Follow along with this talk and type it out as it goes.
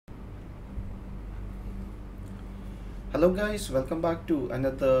Hello guys, welcome back to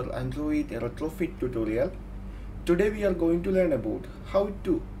another Android Retrofit tutorial. Today we are going to learn about how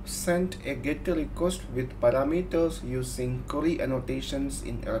to send a GET request with parameters using Query Annotations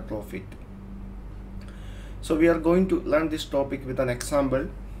in Retrofit. So we are going to learn this topic with an example.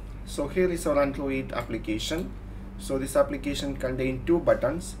 So here is our Android application. So this application contains two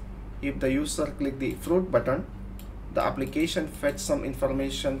buttons. If the user click the fruit button, the application fetch some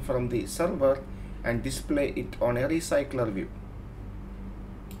information from the server and display it on a recycler view.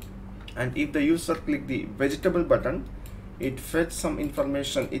 And if the user click the vegetable button, it fetch some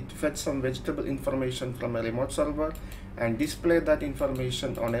vegetable information from a remote server and display that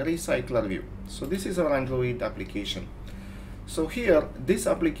information on a recycler view. So this is our Android application. So here this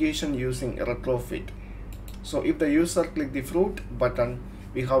application using Retrofit. So if the user click the fruit button,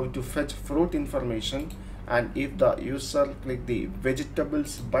 we have to fetch fruit information, and if the user click the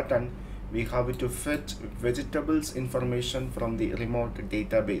vegetables button, we have to fetch vegetables information from the remote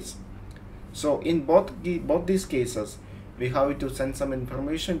database. So in both these cases, we have to send some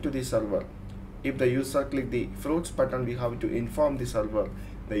information to the server. If the user click the fruits button, we have to inform the server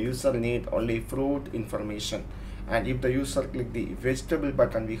the user need only fruit information, and if the user click the vegetable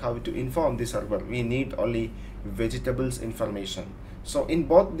button, we have to inform the server we need only vegetables information. So in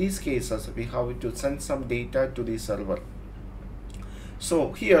both these cases, we have to send some data to the server.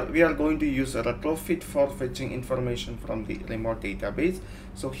 So here we are going to use a Retrofit for fetching information from the remote database.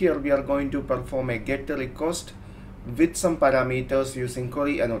 So here we are going to perform a GET request with some parameters using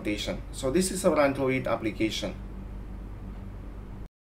Query Annotation. So this is our Android application.